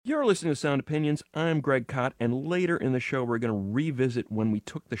You're listening to Sound Opinions. I'm Greg Kot, and later in the show, we're going to revisit when we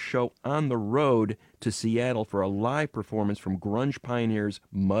took the show on the road to Seattle for a live performance from grunge pioneers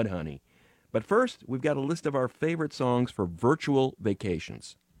Mudhoney. But first, we've got a list of our favorite songs for virtual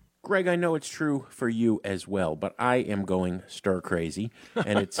vacations. Greg, I know it's true for you as well, but I am going stir crazy,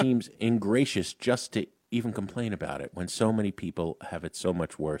 and it seems ingracious just to even complain about it when so many people have it so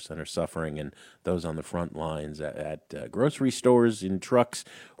much worse and are suffering, and those on the front lines at grocery stores, in trucks,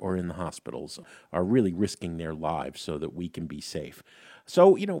 or in the hospitals are really risking their lives so that we can be safe.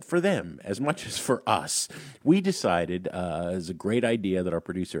 So, for them, as much as for us, we decided, as a great idea that our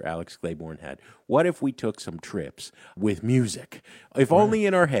producer Alex Claiborne had, what if we took some trips with music? If only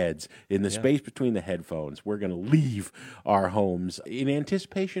in our heads, in the space between the headphones, we're going to leave our homes in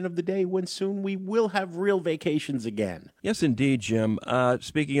anticipation of the day when soon we will have real vacations again. Yes, indeed, Jim.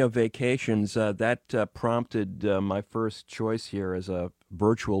 Speaking of vacations, that prompted my first choice here as a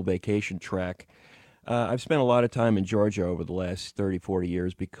virtual vacation track. I've spent a lot of time in Georgia over the last 30, 40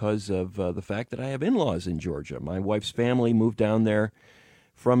 years because of the fact that I have in-laws in Georgia. My wife's family moved down there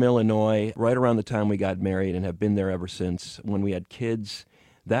from Illinois right around the time we got married and have been there ever since. When we had kids,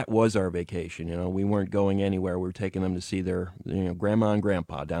 that was our vacation. We weren't going anywhere. We were taking them to see their grandma and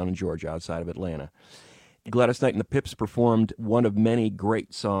grandpa down in Georgia outside of Atlanta. Gladys Knight and the Pips performed one of many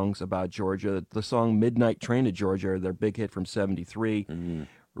great songs about Georgia. The song Midnight Train to Georgia, their big hit from 73. Mm-hmm.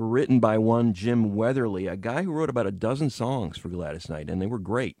 Written by one Jim Weatherly, a guy who wrote about a dozen songs for Gladys Knight, and they were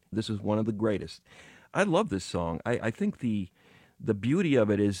great. This is one of the greatest. I love this song. I think the beauty of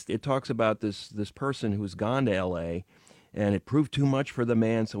it is it talks about this person who's gone to L.A., and it proved too much for the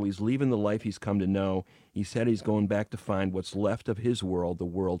man, so he's leaving the life he's come to know. He said he's going back to find what's left of his world, the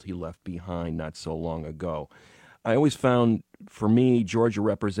world he left behind not so long ago. I always found, for me, Georgia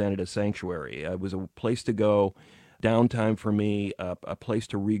represented a sanctuary. It was a place to go, downtime for me, a place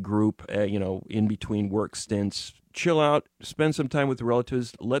to regroup, in between work stints, chill out, spend some time with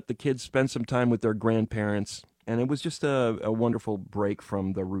relatives, let the kids spend some time with their grandparents. And it was just a wonderful break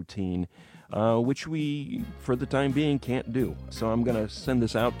from the routine, which we, for the time being, can't do. So I'm going to send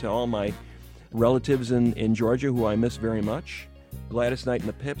this out to all my relatives in Georgia who I miss very much. Gladys Knight and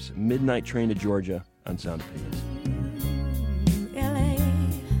the Pips, Midnight Train to Georgia on Sound Opinions.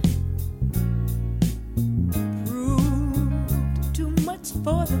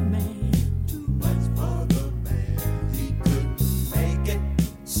 For the man, too much for the man, he couldn't make it.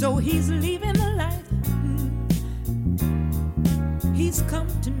 So he's leaving the life he's come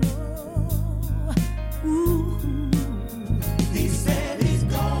to know. Ooh. He said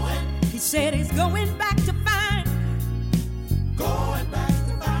he's going back to find,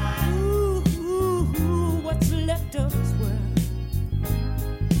 what's left of his world,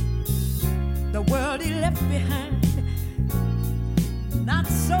 the world he left behind not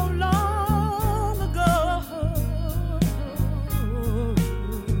so long ago.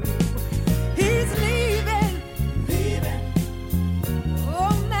 He's leaving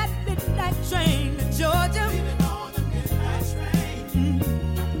on that midnight train to Georgia. Leaving on the midnight train.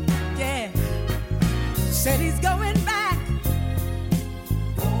 Yeah. Said he's going back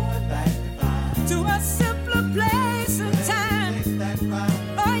to a simpler place and time.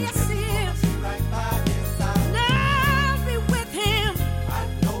 Oh, yes, he is.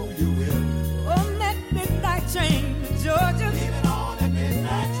 Train to Georgia. Leaving on that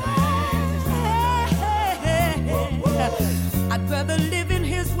midnight train. I'd rather live in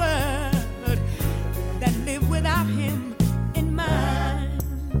his world than live without him in mine.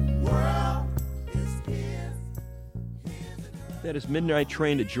 World is his. That is Midnight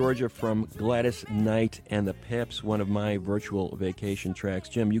Train to Georgia from Gladys Knight and the Pips, one of my virtual vacation tracks.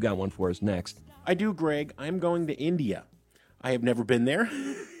 Jim, you got one for us next. I do, Greg. I'm going to India. I have never been there.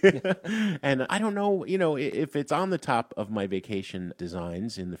 And I don't know, if it's on the top of my vacation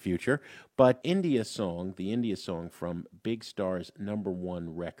designs in the future, but the India song from Big Star's #1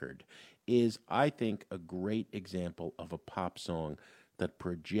 record is, I think, a great example of a pop song that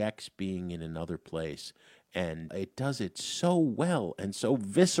projects being in another place. And it does it so well and so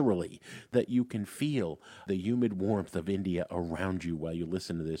viscerally that you can feel the humid warmth of India around you while you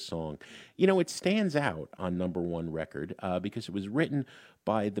listen to this song. It stands out on #1 record because it was written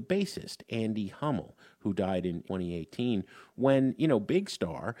by the bassist, Andy Hummel, who died in 2018, when, Big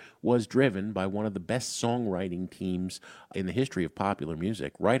Star was driven by one of the best songwriting teams in the history of popular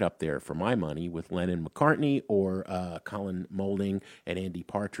music, right up there, for my money, with Lennon McCartney or Colin Moulding and Andy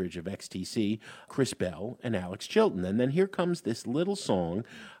Partridge of XTC, Chris Bell, and Alex Chilton. And then here comes this little song,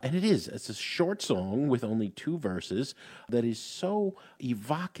 and it's a short song with only 2 verses that is so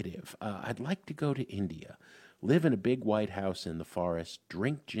evocative. I'd like to go to India live in a big white house in the forest,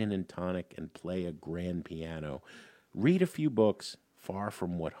 drink gin and tonic, and play a grand piano. Read a few books, far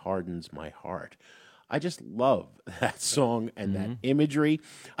from what hardens my heart. I just love that song and that imagery.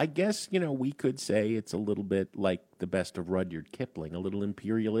 I guess, we could say it's a little bit like the best of Rudyard Kipling, a little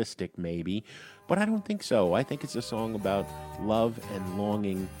imperialistic maybe, but I don't think so. I think it's a song about love and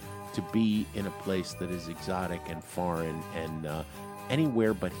longing to be in a place that is exotic and foreign and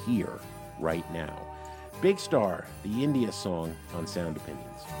anywhere but here right now. Big Star, the India song on Sound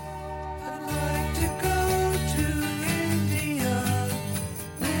Opinions. I'd like to go to India,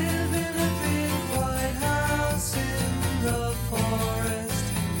 live in a big white house in the forest,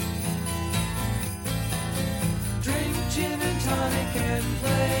 drink gin and tonic and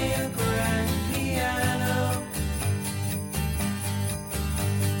play a grand piano,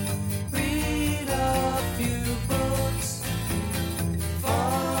 read a few books,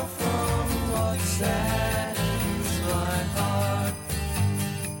 far from what saddens my heart.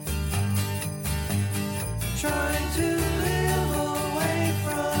 Trying to live away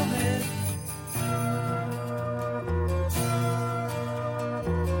from it.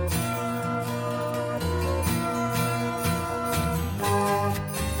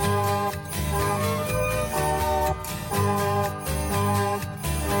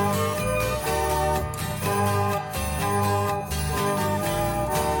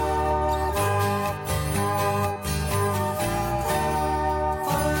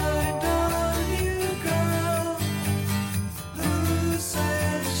 Find a new girl who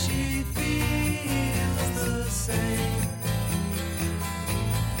says she feels the same.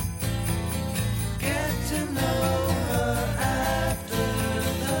 Get to know her after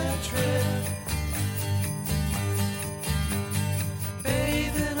the trip.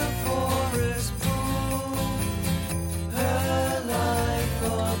 Bathe in a forest pool. Her life a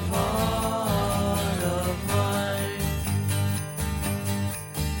part of mine.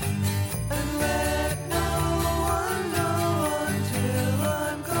 And let no one know until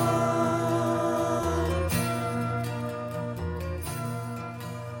I'm gone.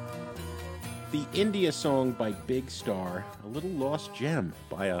 The India song by Big Star, a little lost gem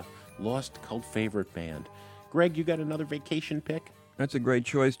by a lost cult favorite band. Greg, you got another vacation pick? That's a great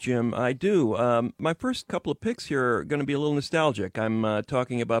choice, Jim. I do. My first couple of picks here are going to be a little nostalgic. I'm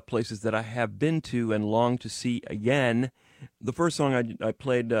talking about places that I have been to and long to see again. The first song I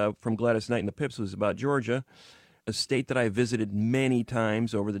played from Gladys Knight and the Pips was about Georgia, a state that I visited many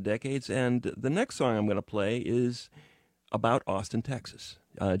times over the decades. And the next song I'm going to play is about Austin, Texas.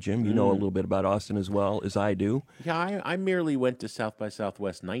 Jim, you know a little bit about Austin as well as I do. Yeah, I merely went to South by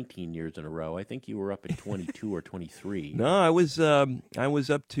Southwest 19 years in a row. I think you were up at 22 or 23. No, I was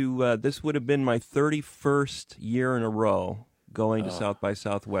up to, this would have been my 31st year in a row going to South by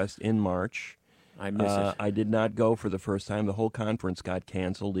Southwest in March. I miss it. I did not go for the first time. The whole conference got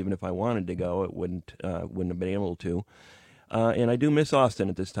canceled. Even if I wanted to go, it wouldn't have been able to. And I do miss Austin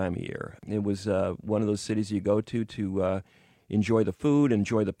at this time of year. It was one of those cities you go to enjoy the food,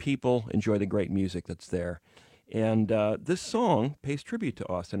 enjoy the people, enjoy the great music that's there. And this song pays tribute to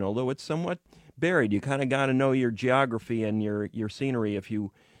Austin, although it's somewhat buried. You kind of got to know your geography and your scenery if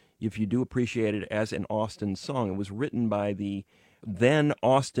you do appreciate it as an Austin song. It was written by the then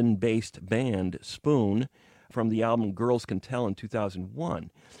Austin-based band Spoon from the album Girls Can Tell in 2001.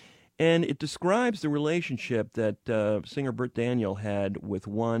 And it describes the relationship that singer Britt Daniel had with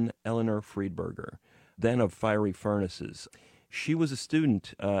one Eleanor Friedberger, then of Fiery Furnaces. She was a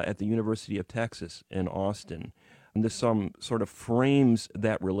student at the University of Texas in Austin. And this song sort of frames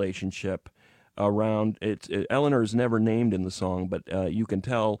that relationship around it. Eleanor's never named in the song, but you can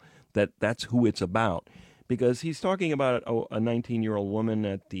tell that that's who it's about. Because he's talking about a 19-year-old woman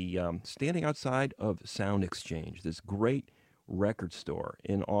at the standing outside of Sound Exchange, this great record store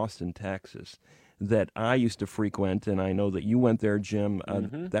in Austin, Texas, that I used to frequent, and I know that you went there, Jim.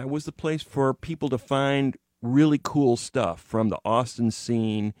 That was the place for people to find really cool stuff from the Austin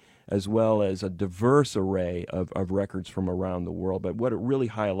scene, as well as a diverse array of records from around the world. But what it really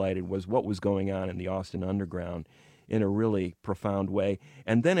highlighted was what was going on in the Austin underground in a really profound way.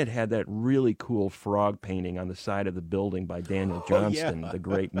 And then it had that really cool frog painting on the side of the building by Daniel Johnston, the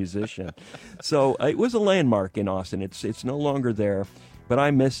great musician. So it was a landmark in Austin. It's no longer there, but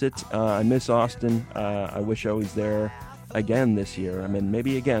I miss it. I miss Austin. I wish I was there again this year. I mean,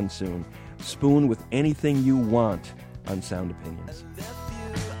 maybe again soon. Spoon with Anything You Want on Sound Opinions.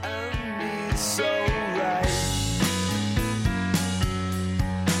 So right.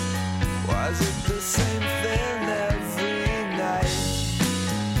 Was it the same thing every night?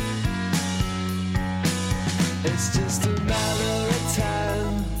 It's just a matter of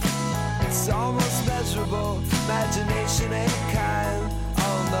time. It's almost measurable. immeasurable. Imagination ain't kind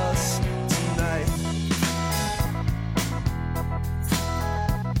on us tonight.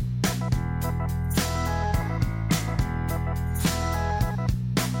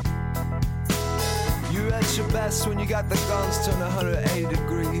 You're at your best when you got the guns turned 180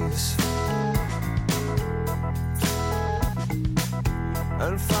 degrees.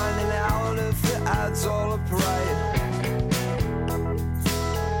 And finding out if it adds all up right.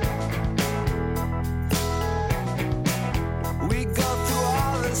 We go through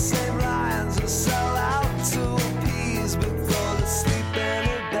all the same lines and sell out to appease, but go to sleep in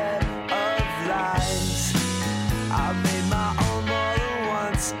a bed of lies. I made my own more than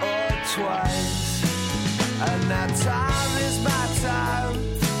once or twice. And now time is my time,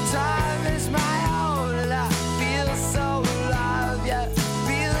 time is my own, and I feel so alive, yeah,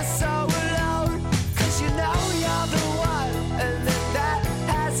 feel so alone. Cause you know you're the one, and if that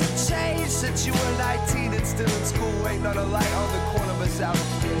hasn't changed since you were 19 and still in school, waiting on a light on the corner of a South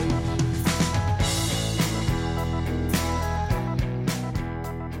Street.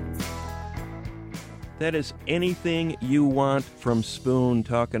 That is Anything You Want from Spoon,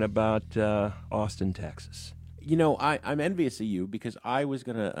 talking about Austin, Texas. You know, I'm envious of you because I was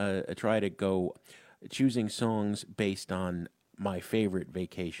going to try to go choosing songs based on my favorite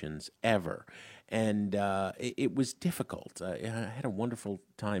vacations ever. And it was difficult. I had a wonderful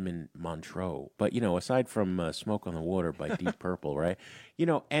time in Montreux. But, you know, aside from Smoke on the Water by Deep Purple, right? You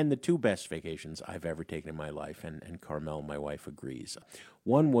know, and the two best vacations I've ever taken in my life, and Carmel, my wife, agrees.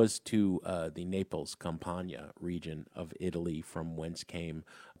 One was to the Naples, Campania region of Italy, from whence came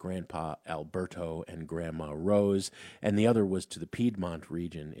Grandpa Alberto and Grandma Rose, and the other was to the Piedmont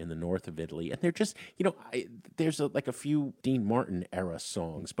region in the north of Italy. And they're just, you know, there's like a few Dean Martin era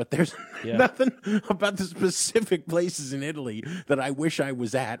songs, but there's nothing about the specific places in Italy that I wish I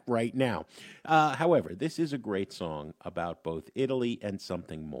was at right now. However, this is a great song about both Italy and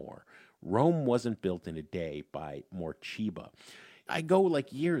something more. Rome Wasn't Built in a Day by Morcheeba. I go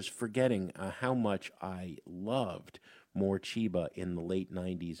like years forgetting how much I loved Morcheeba in the late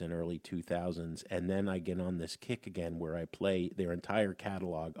 90s and early 2000s, and then I get on this kick again where I play their entire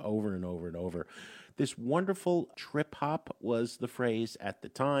catalog over and over and over. This wonderful trip hop was the phrase at the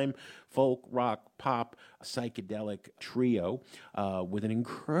time, folk, rock, pop, psychedelic trio with an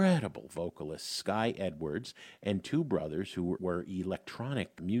incredible vocalist, Sky Edwards, and two brothers who were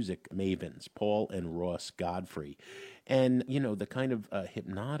electronic music mavens, Paul and Ross Godfrey. And, you know, the kind of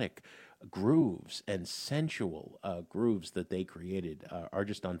hypnotic grooves and sensual grooves that they created are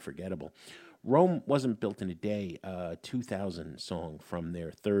just unforgettable. Rome Wasn't Built in a Day, 2000 song from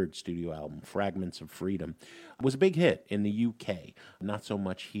their third studio album, Fragments of Freedom, was a big hit in the UK. Not so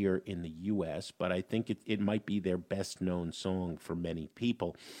much here in the US, but I think it might be their best-known song for many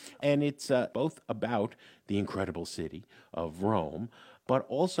people. And it's both about the incredible city of Rome, but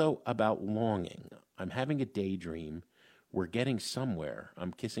also about longing. I'm having a daydream. We're getting somewhere.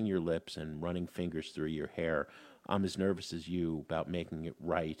 I'm kissing your lips and running fingers through your hair. I'm as nervous as you about making it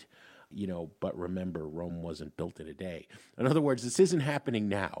right. You know, but remember, Rome wasn't built in a day. In other words, this isn't happening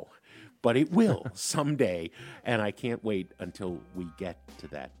now, but it will someday, and I can't wait until we get to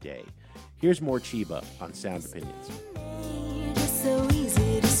that day. Here's Morcheeba on Sound Opinions. It's so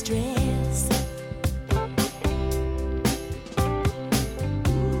easy to stress.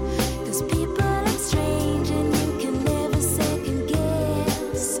 'Cause people act strange and you can never second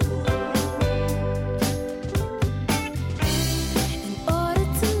guess. In order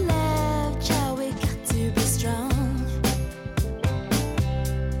to love, child, we got to be strong.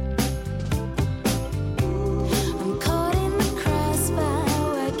 I'm caught in the crossfire,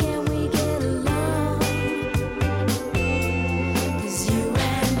 why can't we get along?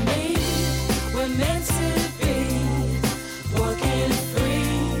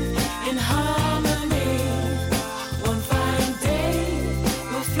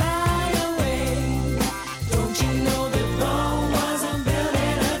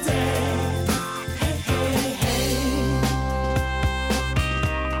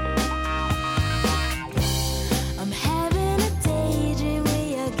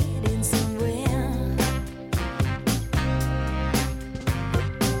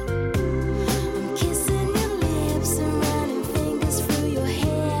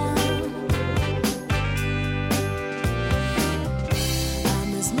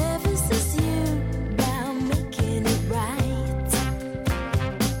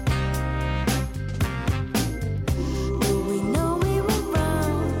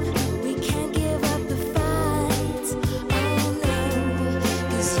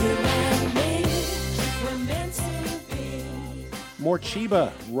 Fort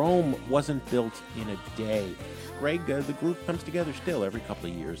Sheba, Rome wasn't built in a day. Greg, the group comes together still every couple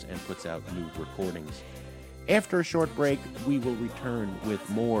of years and puts out new recordings. After a short break, we will return with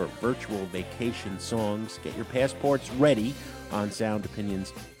more virtual vacation songs. Get your passports ready on Sound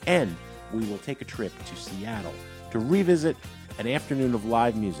Opinions, and we will take a trip to Seattle to revisit an afternoon of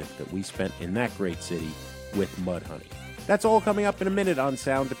live music that we spent in that great city with Mudhoney. That's all coming up in a minute on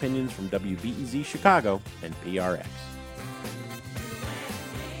Sound Opinions from WBEZ Chicago and PRX.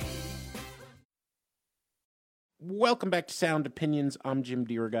 Welcome back to Sound Opinions. I'm Jim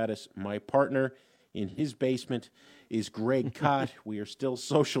DeRogatis. My partner in his basement is Greg Kot. We are still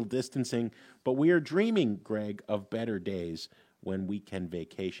social distancing, but we are dreaming, Greg, of better days when we can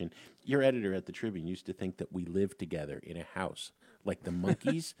vacation. Your editor at the Tribune used to think that we lived together in a house, like the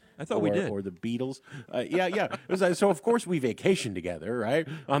Monkees. I thought we did. Or the Beatles. Yeah. It was like, so, of course, we vacationed together, right?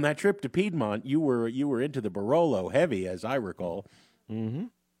 On that trip to Piedmont, you were into the Barolo heavy, as I recall. Mm-hmm.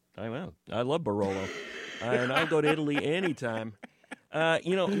 I love Barolo. And I'll go to Italy anytime.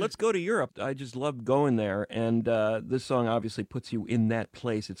 Let's go to Europe. I just love going there. And this song obviously puts you in that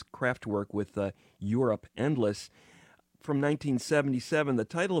place. It's Kraftwerk with Europe Endless. From 1977, the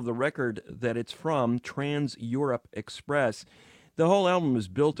title of the record that it's from, Trans-Europe Express. The whole album is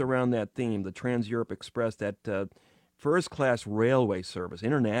built around that theme, the Trans-Europe Express, that first-class railway service,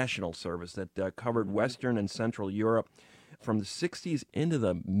 international service that covered Western and Central Europe from the 60s into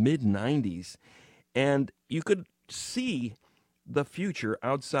the mid-90s. And you could see the future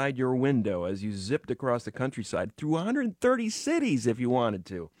outside your window as you zipped across the countryside through 130 cities if you wanted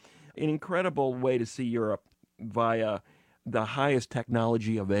to. An incredible way to see Europe via the highest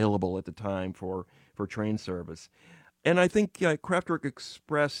technology available at the time for train service. And I think Kraftwerk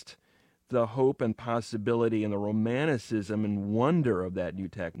expressed the hope and possibility and the romanticism and wonder of that new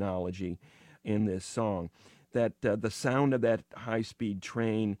technology in this song. That the sound of that high-speed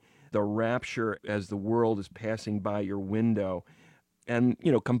train, the rapture as the world is passing by your window, and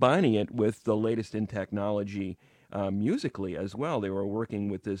combining it with the latest in technology musically as well. They were working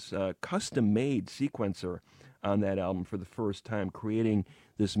with this custom-made sequencer on that album for the first time, creating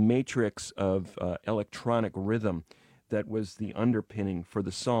this matrix of electronic rhythm that was the underpinning for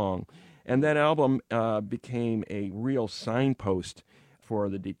the song. And that album became a real signpost for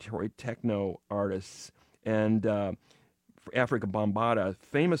the Detroit techno artists. And Africa Bambaataa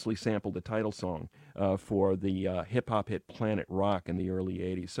famously sampled the title song for the hip-hop hit Planet Rock in the early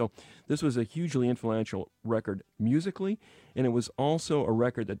 80s. So this was a hugely influential record musically, and it was also a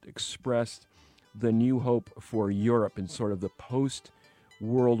record that expressed the new hope for Europe in sort of the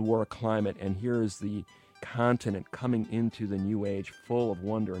post-World War climate. And here is the continent coming into the new age full of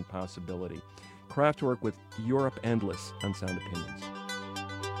wonder and possibility. Kraftwerk with Europe Endless on Sound Opinions.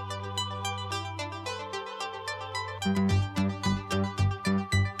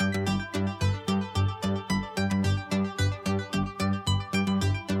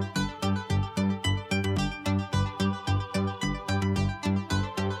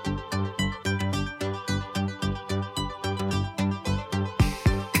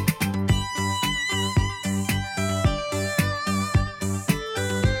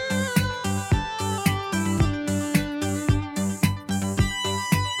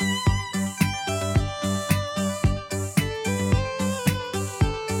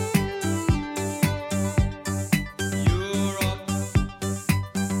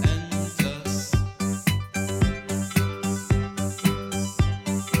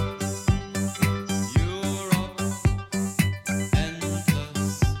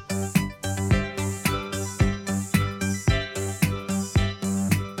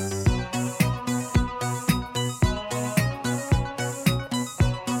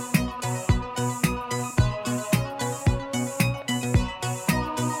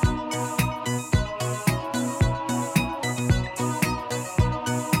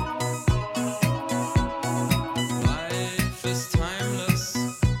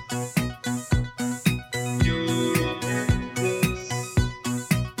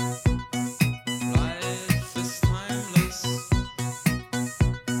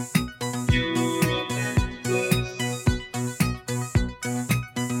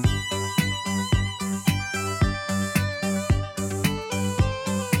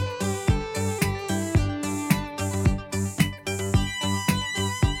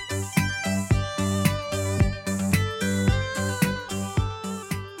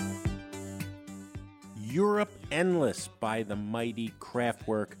 Europe Endless by the mighty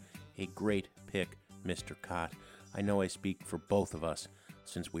Kraftwerk. A great pick, Mr. Kot. I know I speak for both of us,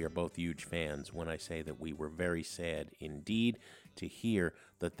 since we are both huge fans, when I say that we were very sad indeed to hear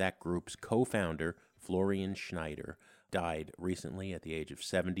that that group's co-founder, Florian Schneider, died recently at the age of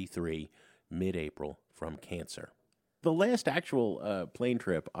 73, mid-April, from cancer. The last actual plane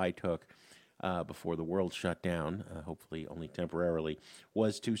trip I took before the world shut down, hopefully only temporarily,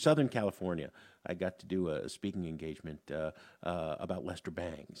 was to Southern California. I got to do a speaking engagement about Lester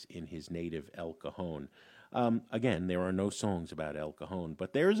Bangs in his native El Cajon. Again, there are no songs about El Cajon,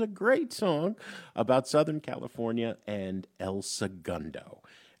 but there's a great song about Southern California and El Segundo.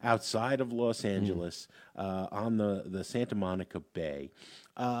 Outside of Los Angeles, on the Santa Monica Bay.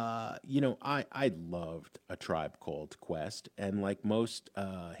 I loved A Tribe Called Quest, and like most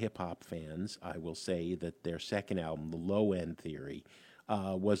hip-hop fans, I will say that their second album, The Low End Theory,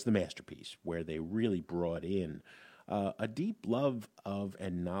 was the masterpiece, where they really brought in a deep love of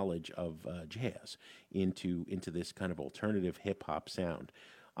and knowledge of jazz into this kind of alternative hip-hop sound.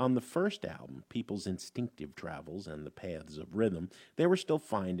 On the first album, People's Instinctive Travels and the Paths of Rhythm, they were still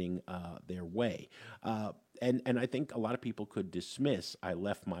finding their way. And I think a lot of people could dismiss I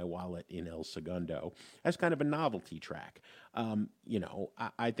Left My Wallet in El Segundo as kind of a novelty track.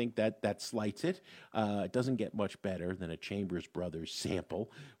 I think that slights it. It doesn't get much better than a Chambers Brothers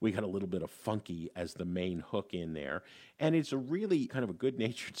sample. We got a little bit of funky as the main hook in there. And it's a really kind of a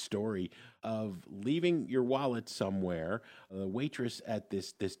good-natured story of leaving your wallet somewhere. The waitress at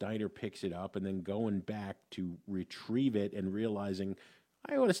this diner picks it up and then going back to retrieve it and realizing,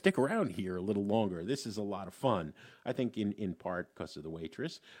 I ought to stick around here a little longer. This is a lot of fun. I think in part because of the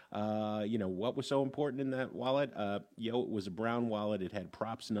waitress. What was so important in that wallet? It was a brown wallet. It had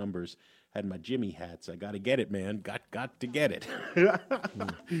props numbers, had my Jimmy hats. I got to get it, man. Got to get it.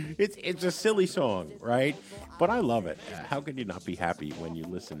 It's a silly song, right? But I love it. How could you not be happy when you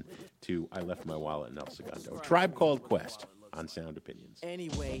listen to I Left My Wallet in El Segundo? Tribe Called Quest on Sound Opinions.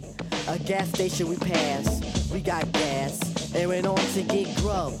 Anyway, a gas station we passed, we got gas, and went on to get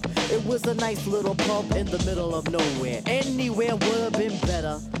grub. It was a nice little pub in the middle of nowhere. Anywhere would have been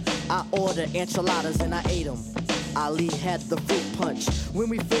better. I ordered enchiladas and I ate them. Ali had the fruit punch. When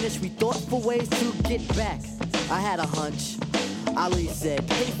we finished, we thought for ways to get back. I had a hunch. Ali said,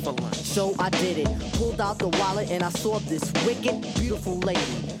 pay for lunch. So I did it. Pulled out the wallet and I saw this wicked, beautiful lady.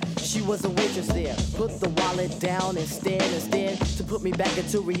 She was a waitress there. Put the wallet down instead to put me back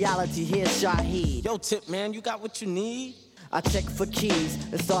into reality. Here's Shaheed. Yo, Tip, man, you got what you need? I checked for keys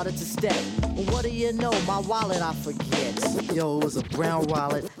and started to step. What do you know? My wallet I forget. Yo, it was a brown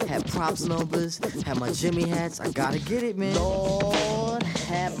wallet, had props numbers, had my Jimmy hats. I gotta get it, man. Lord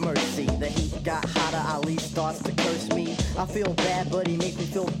have mercy. The heat got hotter. Ali starts to curse me. I feel bad, but he makes me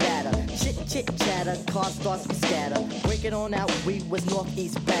feel badder. Chit chatter, car starts to scatter. Breaking on out, we was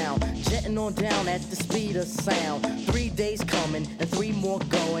northeast bound. Jetting on down at the speed of sound. 3 days coming and 3 more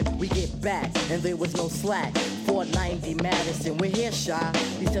going. We get back and there was no slack. 490 Madison, we're here, Shy.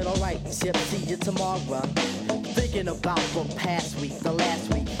 He said, alright, Chip, see you tomorrow. Thinking about the past week, the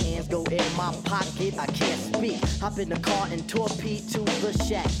last week. Hands go in my pocket, I can't speak. Hop in the car and torpedo to the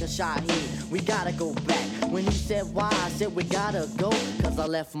shack of Shaheed. We gotta go back. When he said why, I said we gotta go. Cause I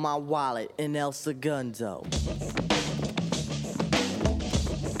left my wallet in El Segundo.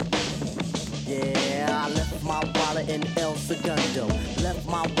 Yeah, I left my wallet in El Segundo. Left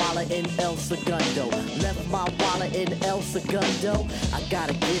my wallet in El Segundo. Left my wallet in El Segundo. I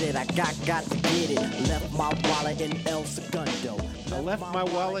gotta get it, I got to get it. Left my wallet in El Segundo. I left my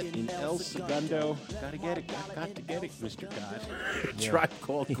wallet in El Segundo. Gotta get it, got to get it, Mr. God. Tribe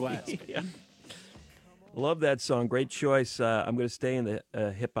Called Quest. Love that song. Great choice. I'm going to stay in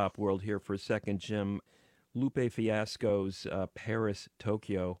the hip-hop world here for a second, Jim. Lupe Fiasco's Paris,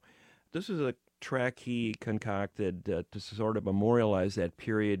 Tokyo. This is a track he concocted to sort of memorialize that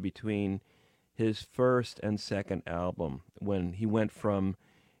period between his first and second album, when he went from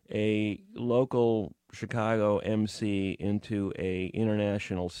a local Chicago MC into a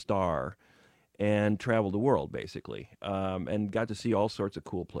international star and traveled the world, basically, and got to see all sorts of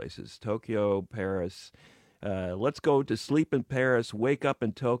cool places. Tokyo, Paris. Let's go to sleep in Paris, wake up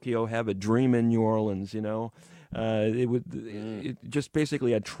in Tokyo, have a dream in New Orleans, you know. It just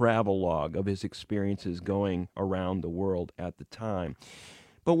basically a travel log of his experiences going around the world at the time.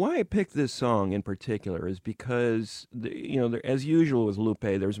 But why I picked this song in particular is because, as usual with Lupe,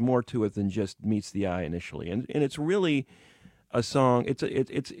 there's more to it than just meets the eye initially, and it's really a song.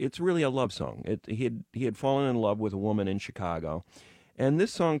 It's really a love song. He had fallen in love with a woman in Chicago. And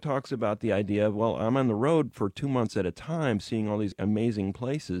this song talks about the idea of, well, I'm on the road for 2 months at a time seeing all these amazing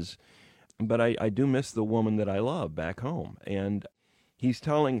places, but I do miss the woman that I love back home. And he's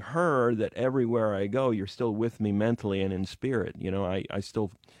telling her that everywhere I go, you're still with me mentally and in spirit. You know, I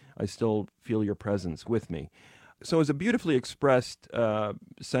still feel your presence with me. So it's a beautifully expressed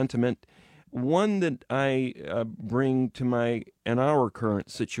sentiment. One that I bring to our current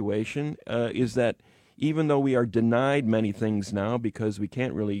situation is that even though we are denied many things now because we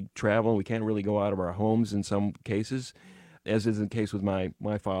can't really travel, we can't really go out of our homes in some cases, as is the case with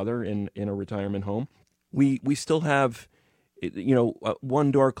my father in a retirement home, we still have,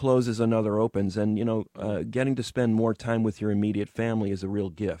 one door closes, another opens, and getting to spend more time with your immediate family is a real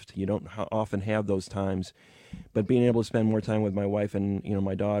gift. You don't often have those times, but being able to spend more time with my wife and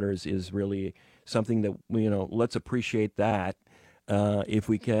my daughters is really something that let's appreciate that if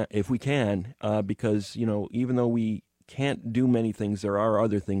we can, because even though we can't do many things, there are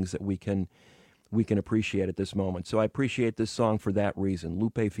other things that we can appreciate at this moment. So I appreciate this song for that reason.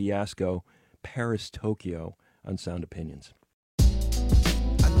 Lupe Fiasco, Paris, Tokyo, on Sound Opinions.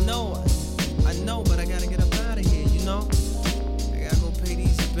 I know, but I gotta get up out of here, I gotta go pay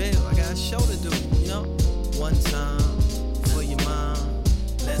these bills. I got a show to do, One time for your mom.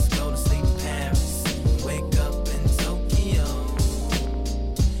 Let's go to sleep in Paris. Wake up in Tokyo.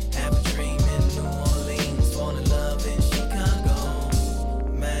 Have a dream in New Orleans. Fall in love in Chicago.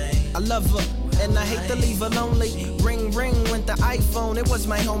 Man, I love her. And I hate to leave her lonely. Ring, ring went the iPhone, it was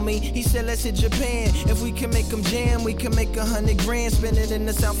my homie. He said, let's hit Japan. If we can make them jam, we can make 100 grand. Spend it in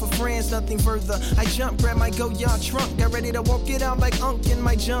the south of France, nothing further. I jumped, grabbed my go-yard trunk. Got ready to walk it out like Unc in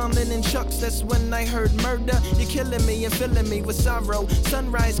my John Lennon chucks. That's when I heard murder. You're killing me and filling me with sorrow.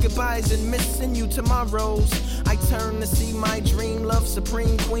 Sunrise, goodbyes, and missing you tomorrows. I turn to see my dream love,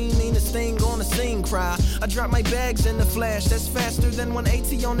 supreme queen. Meanest thing on the scene, cry. I drop my bags in the flash. That's faster than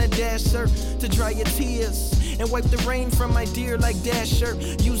 180 on that dash, sir. To dry your tears and wipe the rain from my dear like Dasher.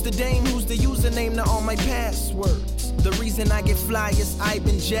 Use the dame who's the username to all my passwords. The reason I get fly is I've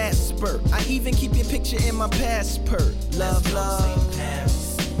been Jasper. I even keep your picture in my passport. Love, love.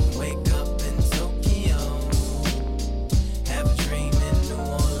 Paris, wake up in Tokyo. Have a dream in New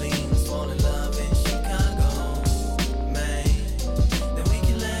Orleans. Fall in love in Chicago. Man, then we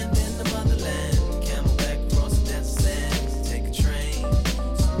can land in the motherland. Camelback across the desert sands. Take a train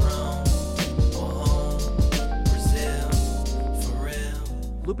to Rome.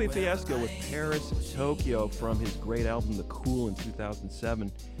 Lupe Fiasco with Paris, Tokyo from his great album The Cool in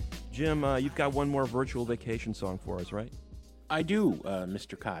 2007. Jim, you've got one more virtual vacation song for us, right? I do,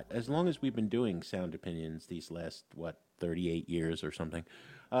 Mr. Cott. As long as we've been doing Sound Opinions these last, 38 years or something,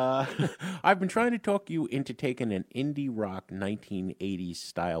 I've been trying to talk you into taking an indie rock 1980s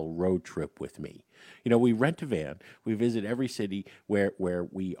style road trip with me. We rent a van, we visit every city where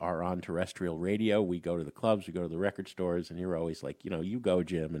we are on terrestrial radio, we go to the clubs, we go to the record stores, and you're always like, you go,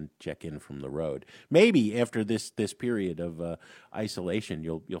 Jim, and check in from the road. Maybe after this period of isolation,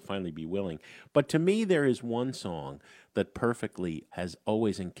 you'll finally be willing. But to me, there is one song that perfectly has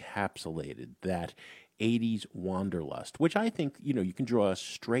always encapsulated that 80s wanderlust, which I think, you can draw a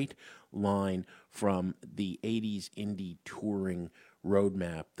straight line from the 80s indie touring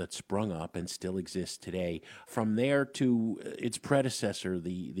roadmap that sprung up and still exists today. From there to its predecessor,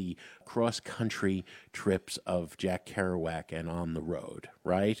 the cross-country trips of Jack Kerouac and On the Road,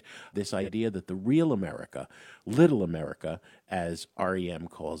 right? This idea that the real America, Little America, as REM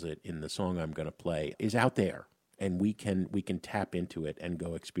calls it in the song I'm going to play, is out there, and we can tap into it and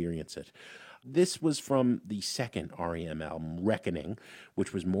go experience it. This was from the second REM album, Reckoning,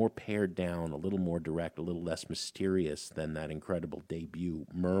 which was more pared down, a little more direct, a little less mysterious than that incredible debut,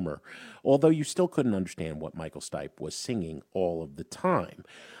 Murmur, although you still couldn't understand what Michael Stipe was singing all of the time.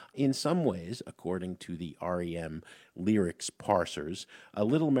 In some ways, according to the REM lyrics parsers,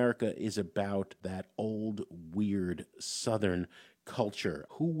 Little America is about that old, weird, Southern culture.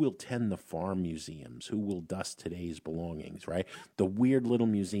 Who will tend the farm museums? Who will dust today's belongings, right? The weird little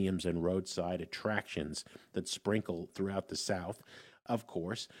museums and roadside attractions that sprinkle throughout the South. Of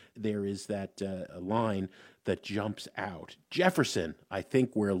course, there is that line that jumps out. Jefferson, I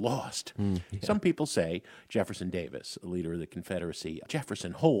think we're lost. Yeah. Some people say Jefferson Davis, a leader of the Confederacy.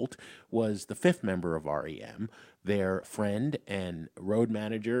 Jefferson Holt was the fifth member of REM, their friend and road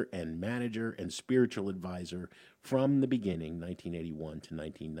manager and spiritual advisor from the beginning, 1981 to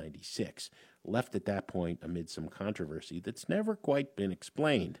 1996. Left at that point amid some controversy that's never quite been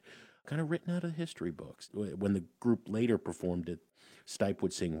explained. Kind of written out of history books. When the group later performed it, Stipe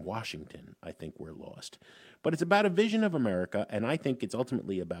would sing Washington, I think we're lost. But it's about a vision of America, and I think it's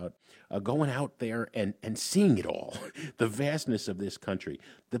ultimately about going out there and seeing it all, the vastness of this country.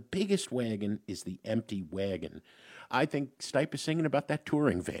 The biggest wagon is the empty wagon. I think Stipe is singing about that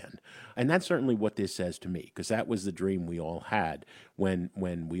touring van. And that's certainly what this says to me, because that was the dream we all had when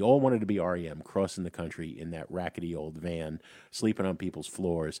we all wanted to be REM, crossing the country in that rackety old van, sleeping on people's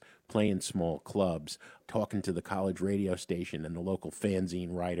floors, playing small clubs, talking to the college radio station and the local fanzine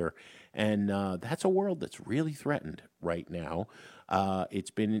writer. And that's a world that's really threatened right now.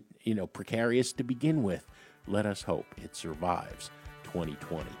 It's been, precarious to begin with. Let us hope it survives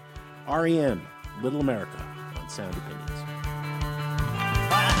 2020. REM, Little America on Sound Opinions.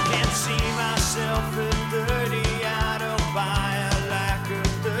 I can't see myself at 30. I don't buy a lack of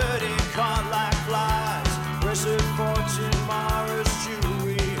 30. Caught like flies. Where's it for tomorrow's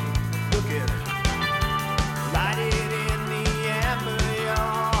jewelry? Look at it. Light it in the amber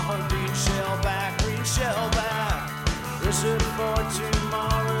yard. Green shell back, green shell back. Where's it for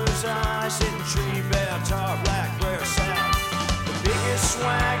tomorrow's eyes? Hidden tree, bare tar, black, rare sound. The biggest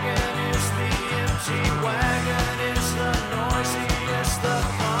wagon is the empty wagon. It's the noisiest, the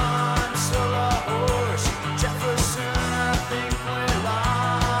consular horse. Jefferson, I think we're lost.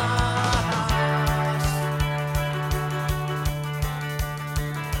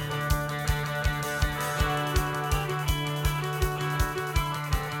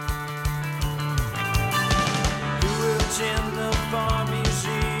 Who will tend the farm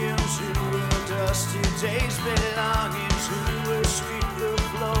museums? Who will dust today's belongings? Who will sweep the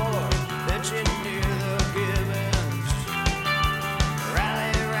floor? Engineer the givens.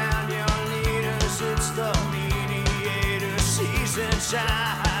 Rally around your leaders, it's the mediator season.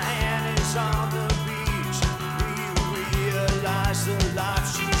 Cheyenne is on the beach. We realize the life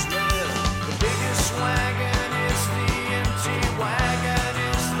she's lived. The biggest wagon is the empty wagon.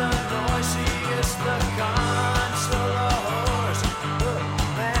 It's the noisiest, the consular horse. Look,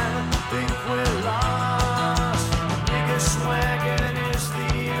 man, I think we're lost. The biggest wagon is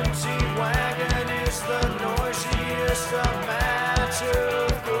the empty wagon. It's the noisiest, the matter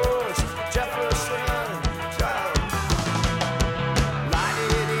of course. Jefferson, light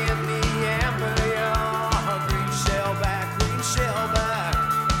it in the amber yard. Green shell back, green shell back.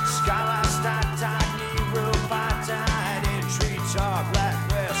 Skylights tight, Negro pie tied in tree tar, black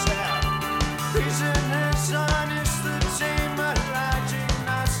west out. Reason and sun is the same, lighting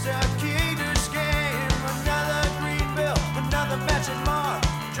nights to Keator's game. Another green bill, another matching mark.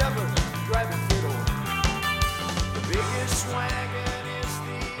 Trevor, driving fiddle. The biggest wagon is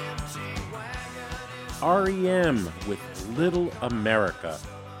the empty wagon. REM with Little America.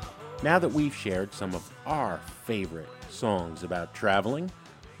 Now that we've shared some of our favorite songs about traveling,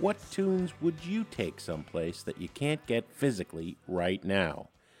 what tunes would you take someplace that you can't get physically right now?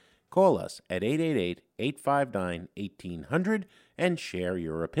 Call us at 888-859-1800 and share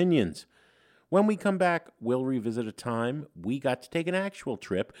your opinions. When we come back, we'll revisit a time we got to take an actual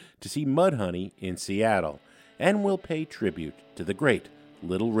trip to see Mudhoney in Seattle, and we'll pay tribute to the great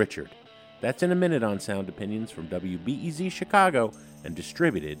Little Richard. That's in a minute on Sound Opinions from WBEZ Chicago and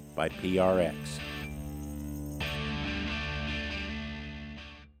distributed by PRX.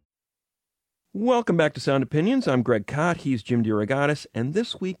 Welcome back to Sound Opinions. I'm Greg Kot. He's Jim DeRogatis, and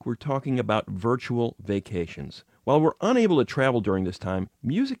this week we're talking about virtual vacations. While we're unable to travel during this time,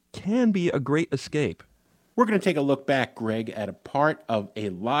 music can be a great escape. We're going to take a look back, Greg, at a part of a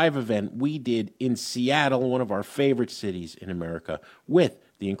live event we did in Seattle, one of our favorite cities in America, with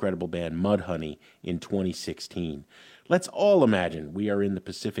the incredible band Mudhoney in 2016. Let's all imagine we are in the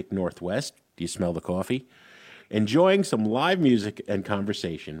Pacific Northwest. Do you smell the coffee? Enjoying some live music and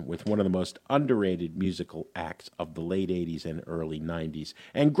conversation with one of the most underrated musical acts of the late 80s and early 90s.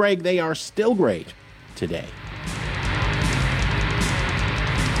 And Greg, they are still great today.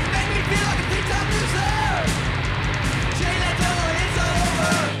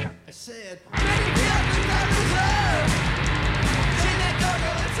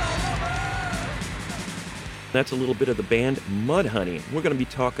 That's a little bit of the band Mudhoney. We're going to be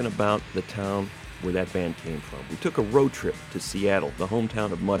talking about the town where that band came from. We took a road trip to Seattle, the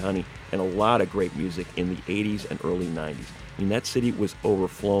hometown of Mudhoney, and a lot of great music in the 80s and early 90s. I mean, that city was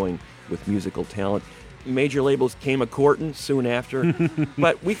overflowing with musical talent. Major labels came a-courtin' soon after,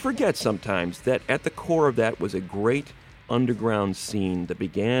 but we forget sometimes that at the core of that was a great underground scene that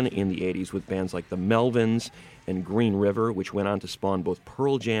began in the 80s with bands like the Melvins and Green River, which went on to spawn both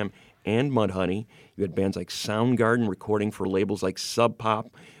Pearl Jam and Mudhoney. You had bands like Soundgarden recording for labels like Sub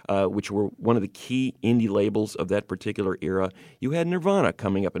Pop, which were one of the key indie labels of that particular era. You had Nirvana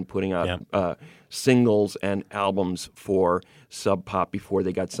coming up and putting out singles and albums for Sub Pop before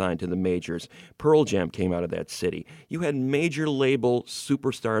they got signed to the majors. Pearl Jam came out of that city. You had major label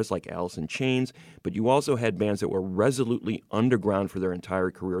superstars like Alice in Chains, but you also had bands that were resolutely underground for their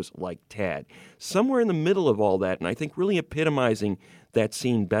entire careers like Tad. Somewhere in the middle of all that, and I think really epitomizing that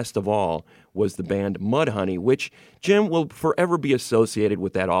scene best of all, was the band Mudhoney, which, Jim, will forever be associated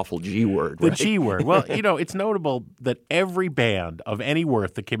with that awful G word, The right? G word. Well, it's notable that every band of any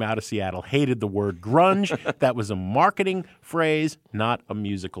worth that came out of Seattle hated the word grunge. That was a marketing phrase, not a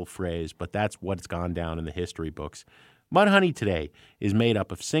musical phrase, but that's what's gone down in the history books. Mudhoney today is made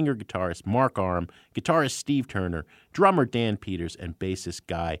up of singer-guitarist Mark Arm, guitarist Steve Turner, drummer Dan Peters, and bassist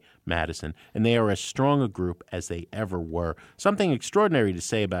Guy Madison. And they are as strong a group as they ever were. Something extraordinary to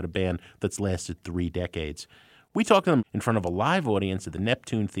say about a band that's lasted 3 decades. We talked to them in front of a live audience at the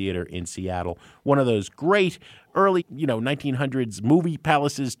Neptune Theater in Seattle, one of those great early, 1900s movie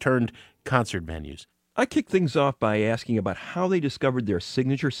palaces turned concert venues. I kicked things off by asking about how they discovered their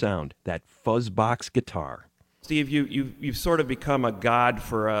signature sound, that fuzzbox guitar. Steve, you've sort of become a god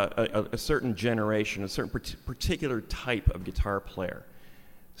for a certain generation, a certain particular type of guitar player,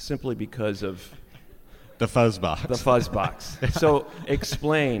 simply because of the fuzzbox. The fuzzbox. So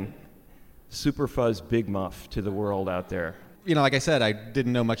explain Super Fuzz Big Muff to the world out there. Like I said, I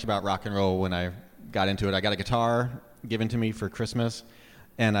didn't know much about rock and roll when I got into it. I got a guitar given to me for Christmas,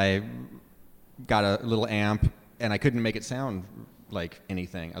 and I got a little amp, and I couldn't make it sound like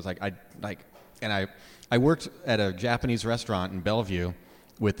anything. I was I worked at a Japanese restaurant in Bellevue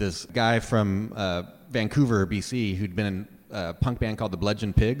with this guy from Vancouver, BC, who'd been in a punk band called the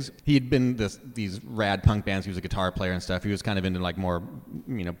Bludgeon Pigs. He'd been these rad punk bands. He was a guitar player and stuff. He was kind of into more,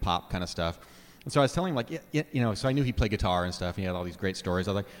 pop kind of stuff. And so I was telling him, so I knew he played guitar and stuff. And he had all these great stories.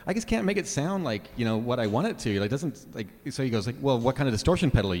 I was like, I just can't make it sound like, what I want it to. So he goes well, what kind of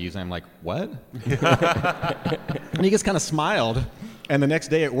distortion pedal are you using? I'm like, what? And he just kind of smiled. And the next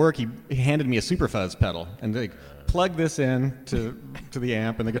day at work, he handed me a Super Fuzz pedal and plug this in to the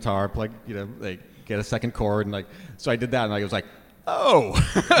amp and the guitar, get a second chord, and so I did that, and I was like, oh,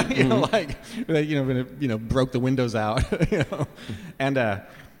 broke the windows out, and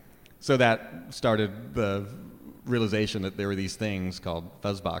so that started the realization that there were these things called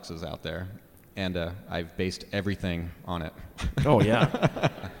fuzz boxes out there, and I've based everything on it. Oh yeah.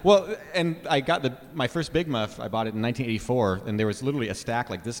 Well, and I got my first Big Muff. I bought it in 1984, and there was literally a stack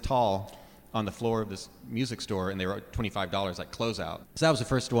like this tall on the floor of this music store, and they were $25, like closeout. So that was the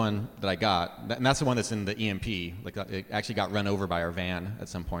first one that I got, and that's the one that's in the EMP. It actually got run over by our van at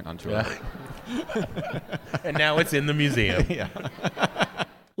some point on tour. Yeah. And now it's in the museum. Yeah.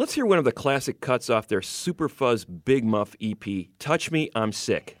 Let's hear one of the classic cuts off their Super Fuzz Big Muff EP, Touch Me, I'm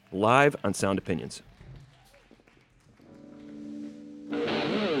Sick, live on Sound Opinions.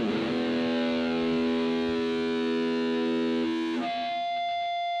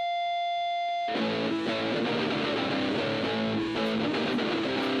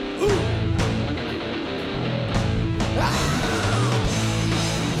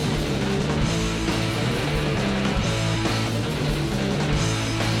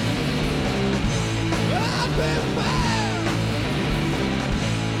 I've been bad,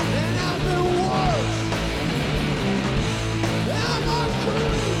 and I've been worse. I'm a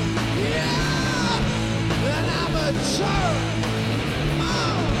crew, yeah, and I'm a jerk.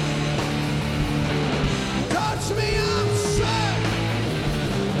 Touch me, I'm sick.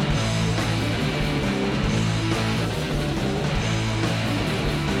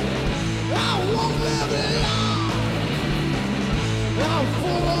 I won't live long. I'm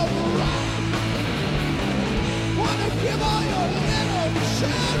full of rock. Wanna give all your little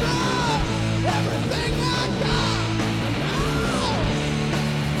children everything I got. Oh.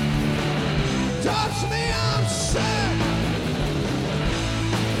 Touch me, I'm sick.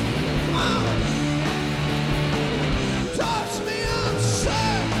 Oh. Touch me, I'm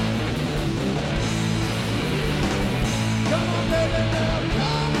sick. Come on, baby, now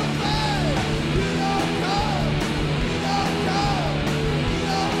come with me. You don't come, you don't come, you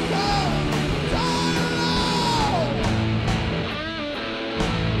don't come. Die alone.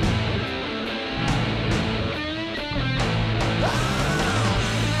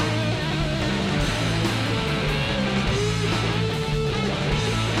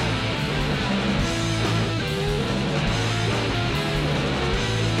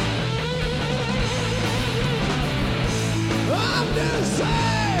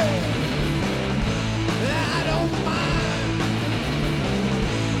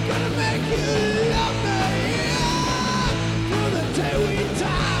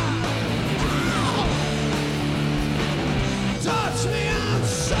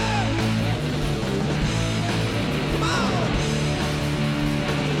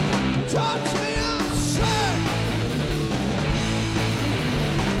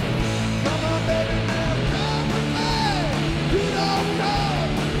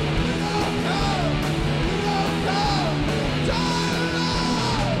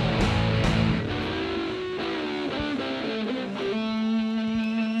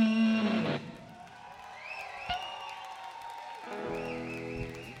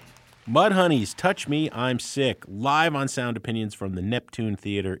 Mudhoney's Touch Me, I'm Sick, live on Sound Opinions from the Neptune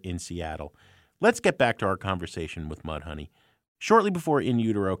Theater in Seattle. Let's get back to our conversation with Mudhoney. Shortly before In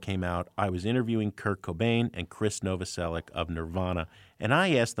Utero came out, I was interviewing Kurt Cobain and Chris Novoselic of Nirvana, and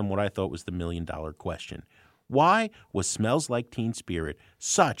I asked them what I thought was the million-dollar question. Why was Smells Like Teen Spirit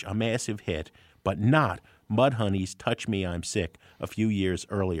such a massive hit, but not Mudhoney's Touch Me, I'm Sick a few years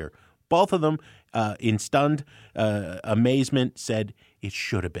earlier? Both of them, in stunned amazement, said it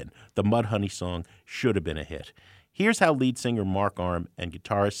should have been. The Mudhoney song should have been a hit. Here's how lead singer Mark Arm and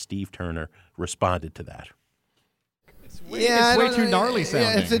guitarist Steve Turner responded to that. It's way too gnarly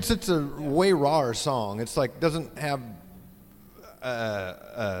sounding. Yeah, it's a way rawer song. It's like doesn't have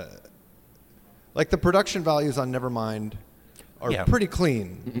like the production values on Nevermind are pretty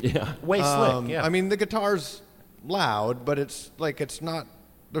clean. Yeah. Way slick, yeah. I mean, the guitar's loud, but it's like it's not.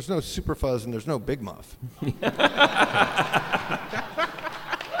 There's no super fuzz and there's no big muff.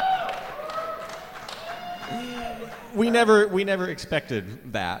 We never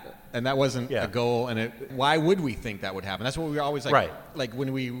expected that, and that wasn't a goal. And why would we think that would happen? That's what we were always like. Right. Like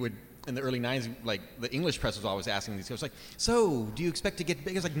when we would in the early '90s, like the English press was always asking these guys, like, "So, do you expect to get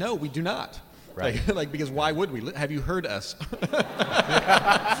big?" It's like, "No, we do not." Right. Like because why would we? Have you heard us?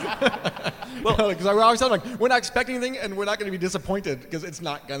 Well, because I always sound like we're not expecting anything, and we're not going to be disappointed because it's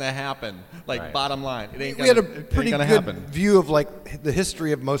not going to happen. Like Right. bottom line, it ain't. We had a it ain't pretty gonna good happen. view of like the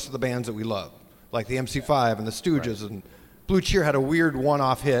history of most of the bands that we love, like the MC5 and the Stooges, and Blue Cheer had a weird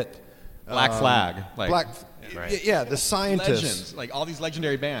one-off hit. Black Flag, like The Scientists, legends, like all these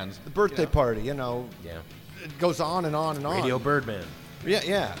legendary bands. the Birthday Party, Yeah. it goes on and on and on. Radio Birdman.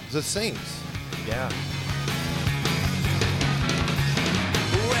 Yeah, the Saints. Yeah.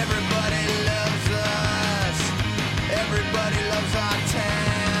 Everybody loves us. Everybody loves our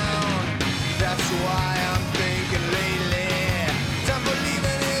town. That's why I'm thinking lately, time for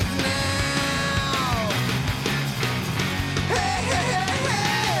leaving it now. Hey, hey, hey,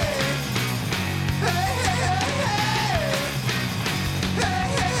 hey. Hey, hey, hey, hey. Hey,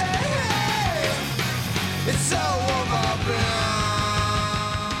 hey, hey, hey. It's so overblown.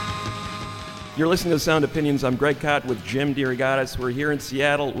 You're listening to Sound Opinions. I'm Greg Cott with Jim DeRogatis. We're here in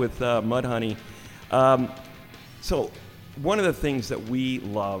Seattle with Mudhoney. So one of the things that we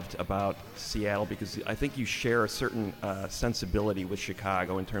loved about Seattle, because I think you share a certain sensibility with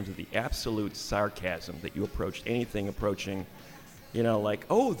Chicago in terms of the absolute sarcasm that you approached anything approaching, like,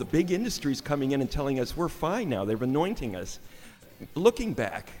 oh, the big industry's coming in and telling us we're fine now. They're anointing us. Looking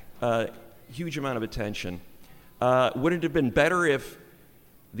back, huge amount of attention. Would it have been better if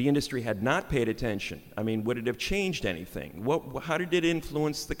the industry had not paid attention? I mean, would it have changed anything? How did it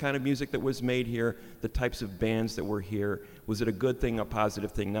influence the kind of music that was made here, the types of bands that were here? Was it a good thing, a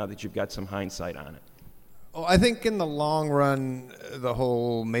positive thing, now that you've got some hindsight on it? Oh, I think in the long run, the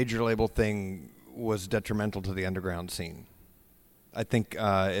whole major label thing was detrimental to the underground scene. I think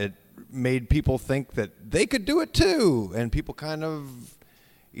it made people think that they could do it too, and people kind of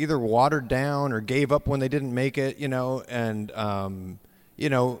either watered down or gave up when they didn't make it, and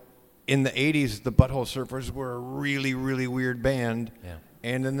in the 80s, the Butthole Surfers were a really, really weird band. Yeah.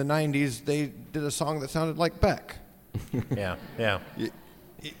 And in the 90s, they did a song that sounded like Beck. Yeah.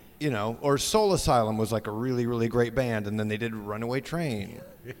 Or Soul Asylum was like a really, really great band, and then they did Runaway Train.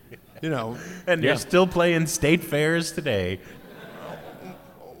 And they're still playing state fairs today.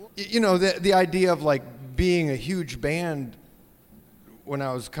 The idea of like being a huge band when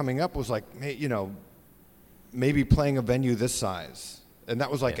I was coming up was like, maybe playing a venue this size. And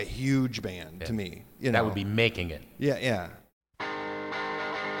that was like a huge band to me. That would be making it. Yeah.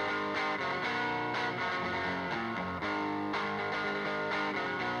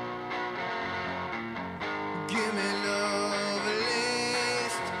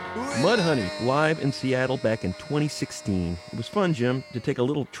 Mudhoney, live in Seattle back in 2016. It was fun, Jim, to take a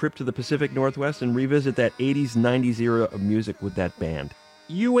little trip to the Pacific Northwest and revisit that 80s, 90s era of music with that band.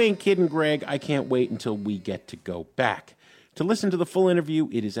 You ain't kidding, Greg. I can't wait until we get to go back. To listen to the full interview,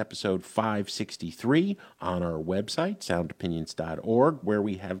 it is episode 563 on our website, soundopinions.org, where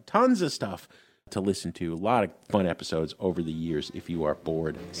we have tons of stuff to listen to. A lot of fun episodes over the years if you are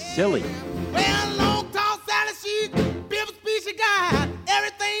bored. Silly. Well, long tall Sally, she built a species guy.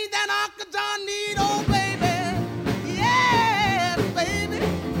 Everything that Uncle John need, oh baby. Yeah, baby.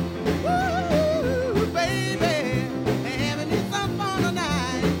 Woo, baby. Having some fun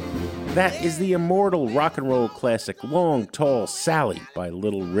tonight. That is the immortal rock and roll classic Long Tall Sally by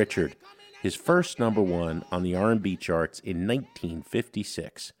Little Richard, his first number one on the R&B charts in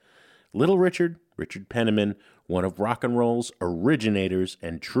 1956. Little Richard, Richard Penniman, one of rock and roll's originators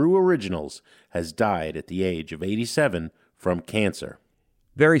and true originals, has died at the age of 87 from cancer.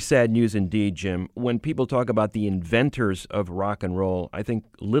 Very sad news indeed, Jim. When people talk about the inventors of rock and roll, I think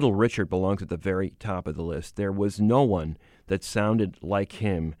Little Richard belongs at the very top of the list. There was no one that sounded like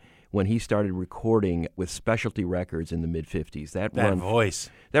him when he started recording with Specialty Records in the mid-'50s. That voice.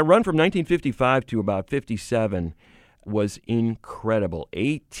 That run from 1955 to about 57 was incredible.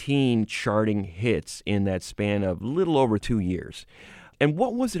 18 charting hits in that span of little over 2 years. And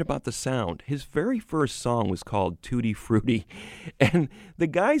what was it about the sound? His very first song was called Tutti Frutti. And the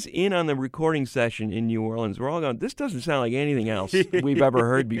guys in on the recording session in New Orleans were all going, this doesn't sound like anything else we've ever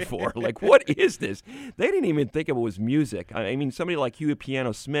heard before. Like, what is this? They didn't even think it was music. I mean, somebody like Huey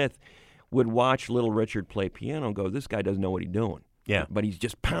Piano Smith would watch Little Richard play piano and go, this guy doesn't know what he's doing. Yeah. But he's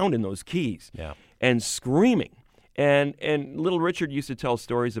just pounding those keys Yeah. and screaming. And Little Richard used to tell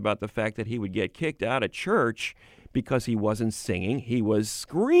stories about the fact that he would get kicked out of church because he wasn't singing. He was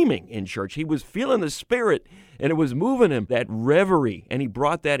screaming in church. He was feeling the spirit, and it was moving him, that reverie, and he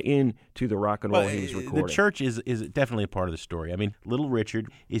brought that in to the rock and roll he was recording. The church is definitely a part of the story. I mean, Little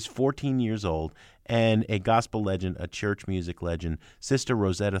Richard is 14 years old, and a gospel legend, a church music legend, Sister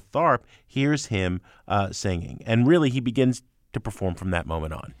Rosetta Tharpe, hears him singing, and really he begins to perform from that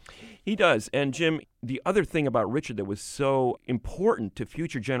moment on. He does. And, Jim, the other thing about Richard that was so important to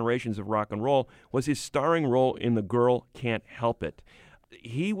future generations of rock and roll was his starring role in The Girl Can't Help It.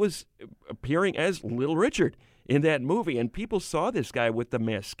 He was appearing as Little Richard in that movie, and people saw this guy with the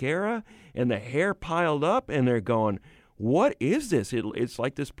mascara and the hair piled up, and they're going, what is this? It's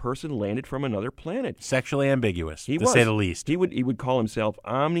like this person landed from another planet. Sexually ambiguous, to say the least. He would call himself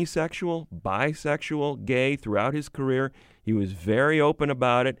omnisexual, bisexual, gay throughout his career. He was very open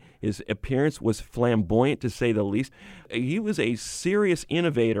about it. His appearance was flamboyant, to say the least. He was a serious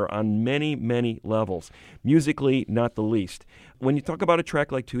innovator on many, many levels. Musically, not the least. When you talk about a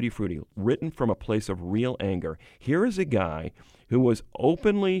track like Tutti Frutti, written from a place of real anger, here is a guy who was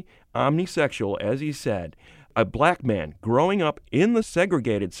openly omnisexual, as he said, a black man growing up in the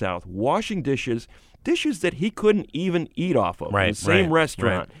segregated South, washing dishes that he couldn't even eat off of in the same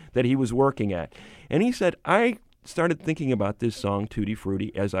restaurant that he was working at. And he said, I started thinking about this song, Tutti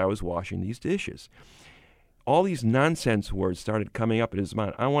Frutti, as I was washing these dishes. All these nonsense words started coming up in his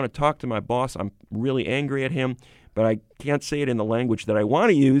mind. I want to talk to my boss. I'm really angry at him, but I can't say it in the language that I want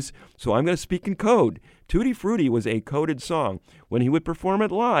to use, so I'm going to speak in code. Tutti Frutti was a coded song. When he would perform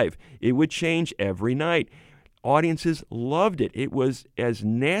it live, it would change every night. Audiences loved it. It was as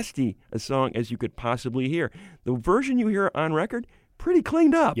nasty a song as you could possibly hear. The version you hear on record, pretty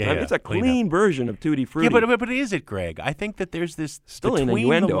cleaned up. Yeah, I mean, it's a clean version of Tutti Frutti. Yeah, but is it, Greg? I think that there's this still an between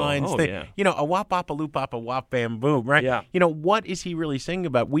innuendo. the lines thing. Yeah. You know, a wop bop a loop bop a wop bam boom, right? Yeah. You know, what is he really singing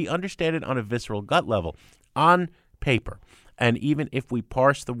about? We understand it on a visceral gut level, on paper. And even if we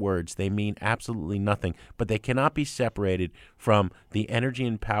parse the words, they mean absolutely nothing. But they cannot be separated from the energy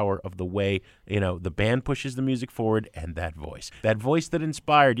and power of the way, you know, the band pushes the music forward and that voice. That voice that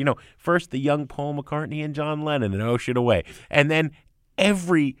inspired, you know, first the young Paul McCartney and John Lennon and Ocean Away. And then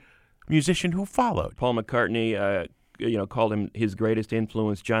every musician who followed. Paul McCartney, called him his greatest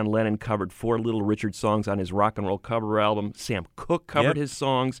influence. John Lennon covered 4 Little Richard songs on his rock and roll cover album. Sam Cooke covered his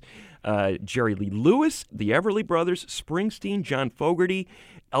songs. Jerry Lee Lewis, the Everly Brothers, Springsteen, John Fogerty,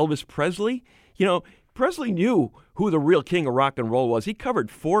 Elvis Presley. You know, Presley knew who the real king of rock and roll was. He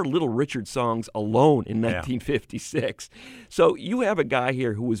covered 4 Little Richard songs alone in 1956. So you have a guy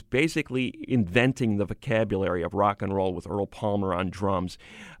here who was basically inventing the vocabulary of rock and roll with Earl Palmer on drums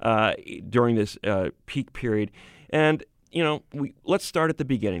during this peak period. And, you know, let's start at the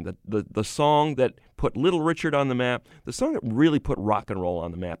beginning. The song that put Little Richard on the map, the song that really put rock and roll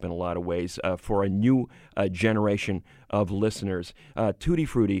on the map in a lot of ways for a new generation of listeners. Tutti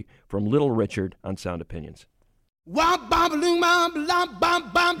Frutti from Little Richard on Sound Opinions. Wop bam balloon bam bam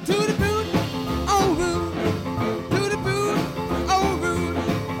bam bam tutti frutti on route, tutti frutti on route,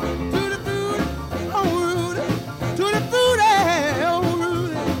 tutti frutti on route, tutti frutti on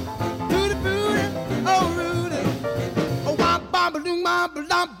route, tutti frutti on route. Oh wop bam balloon bam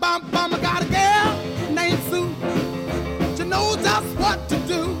bam bam bam. I got a girl named Sue. She knows just what to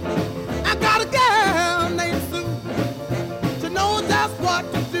do. I got a girl named Sue. She knows just what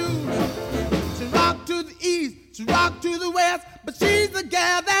to do. She rock to the east. She rock to the west, but she's the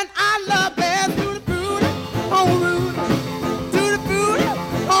gal that I love best. Tutti frutti on route, tutti frutti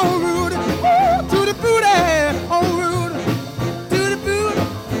on route, ooh, tutti frutti on route, tutti frutti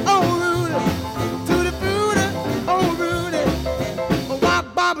on route, tutti frutti on route. Oh,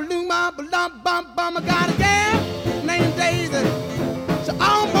 wop bop balloon bop bum bum bum. I got a gal named Daisy. She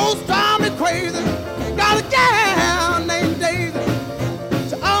almost drive me crazy. Got a gal named Daisy.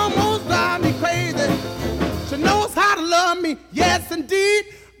 She almost drive me crazy. She knows how to love me, yes indeed.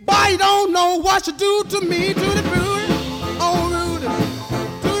 Why you don't know what you do to me, to the booty, oh Rudy,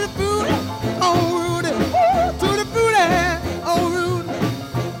 to the booty, oh Rudy, to the booty, oh Rudy,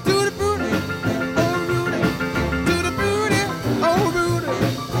 to the booty, oh Rudy, to the booty, oh Rudy.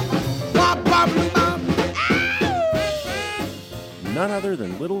 Bop, bop, bop. None other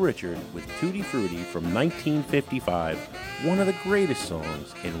than Little Richard with Tutti Frutti from 1955, one of the greatest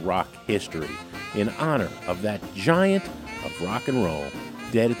songs in rock history, in honor of that giant of rock and roll,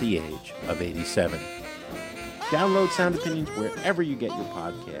 dead at the age of 87. Download Sound Opinions wherever you get your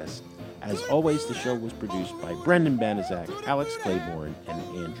podcasts. As always, the show was produced by Brendan Banaszak, Alex Claiborne, and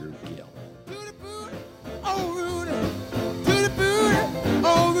Andrew Gill. Oh Rudy, to the booty,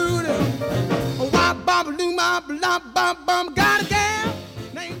 oh Rudy, oh wop bop doo bop bop bop bop, got a gal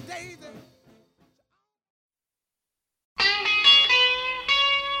named Daisy.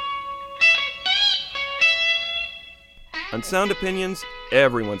 On Sound Opinions,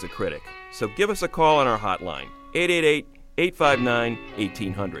 everyone's a critic. So give us a call on our hotline,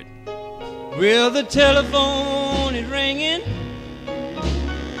 888-859-1800. Well, the telephone is ringing,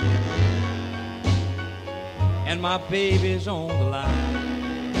 and my baby's on the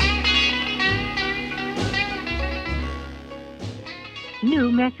line.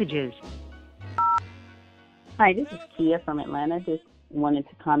 New messages. Hi, this is Kia from Atlanta. Just wanted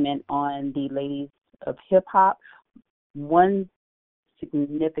to comment on the ladies of hip hop. One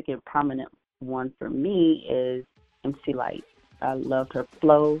significant, prominent one for me is MC Light. I loved her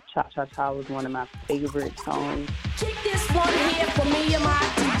flow. Cha Cha Cha was one of my favorite songs. Keep this one here for me and my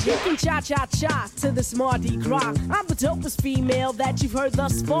DJ. From cha-cha-cha to the Mardi Gras. I'm the dopest female that you've heard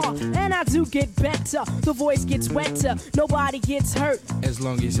thus far. And I do get better. The voice gets wetter. Nobody gets hurt. As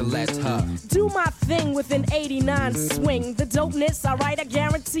long as you let her do my thing with an 89 swing. The dopeness, alright, I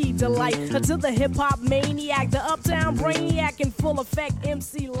guarantee delight. Until the hip-hop maniac, the uptown brainiac in full effect,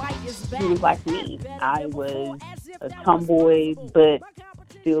 MC Light is back. She was like me. I was a tomboy, but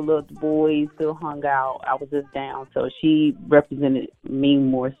still loved the boys, still hung out. I was just down. So she represented me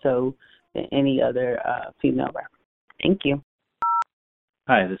more so than any other female rapper. Thank you.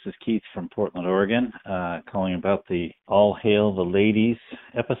 Hi, this is Keith from Portland, Oregon, calling about the All Hail the Ladies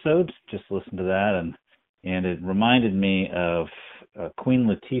episode. Just listened to that, and it reminded me of Queen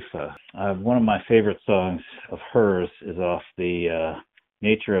Latifah. One of my favorite songs of hers is off the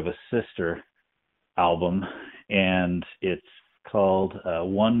Nature of a Sister album, and it's called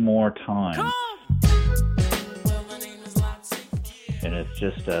One More Time. And it's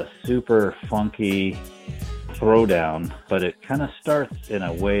just a super funky throwdown, but it kind of starts in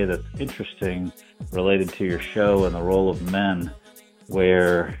a way that's interesting related to your show and the role of men,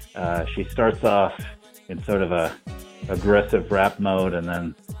 where she starts off in sort of a aggressive rap mode, and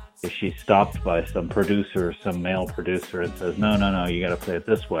then if she's stopped by some producer, some male producer, and says, no, you got to play it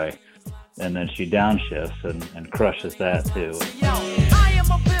this way. And then she downshifts and crushes that too. Yo, I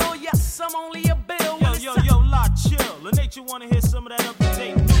am a bill, yes, I'm only a bill. Yo, lot, chill. The nature wanna hear some of that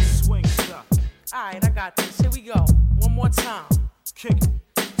up-to-date new swing stuff. Alright, I got this. Here we go. One more time. Kick it.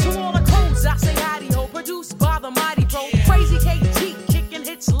 To all the codes, I say howdy ho. Produced by the mighty pro. Crazy KG, kicking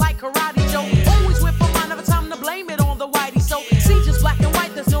hits like Karate Joe. Always with a line of a time to blame it on the whitey. So, see, just black and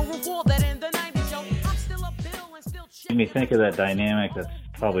white, there's no room for that in the 90s, yo. I'm still a bill and still chill. Made me think of that dynamic. That's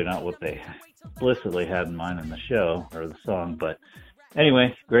probably not what they explicitly had in mind in the show or the song, but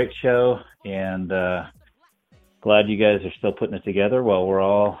anyway, great show, and glad you guys are still putting it together while we're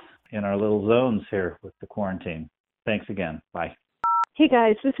all in our little zones here with the quarantine. Thanks again. Bye. Hey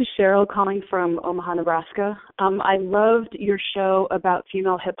guys, this is Cheryl calling from Omaha, Nebraska. I loved your show about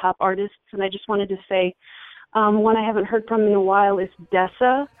female hip-hop artists, and I just wanted to say one I haven't heard from in a while is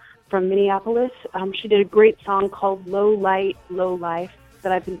Dessa from Minneapolis. She did a great song called Low Light, Low Life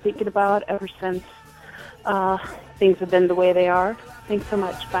that I've been thinking about ever since things have been the way they are. Thanks so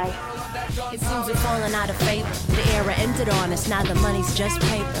much. Bye. It seems we're falling out of favor. The era ended on us. Now the money's just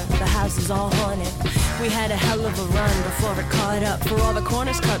paper. The house is all haunted. We had a hell of a run before it caught up. For all the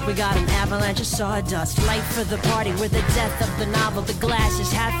corners cut, we got an avalanche of sawdust. Life for the party. We're the death of the novel. The glass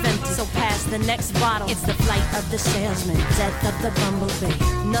is half empty. So pass the next bottle. It's the flight of the salesman. Death of the bumblebee.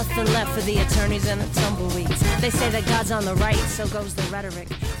 Nothing left for the attorneys and the tumbleweeds. They say that God's on the right, so goes the rhetoric.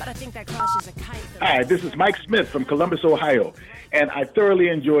 But I think that crosses a kite. Hi, this is Mike Smith from Columbus, Ohio, and I thoroughly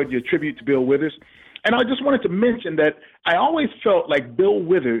enjoyed your tribute to Bill Withers. And I just wanted to mention that I always felt like Bill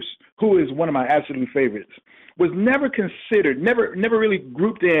Withers, who is one of my absolute favorites, was never considered, never really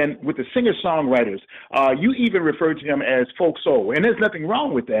grouped in with the singer-songwriters. You even referred to him as folk soul, and there's nothing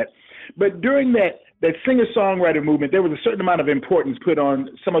wrong with that. But during that that singer-songwriter movement, there was a certain amount of importance put on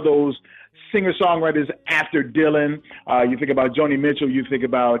some of those singer-songwriters after Dylan. You think about Joni Mitchell, you think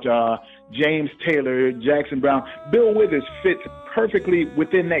about James Taylor, Jackson Brown. Bill Withers fits perfectly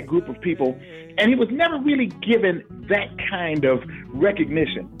within that group of people, and he was never really given that kind of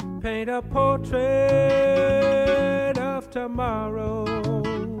recognition. Paint a portrait of tomorrow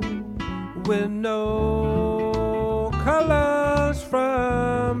with no colors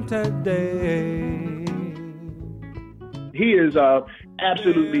from today. He is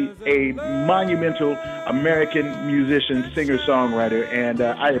absolutely a monumental American musician, singer-songwriter, and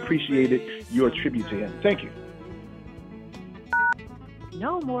I appreciated your tribute to him. Thank you.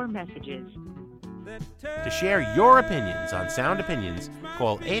 No more messages. To share your opinions on Sound Opinions,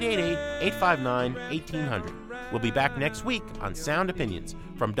 call 888-859-1800. We'll be back next week on Sound Opinions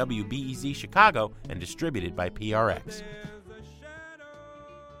from WBEZ Chicago and distributed by PRX.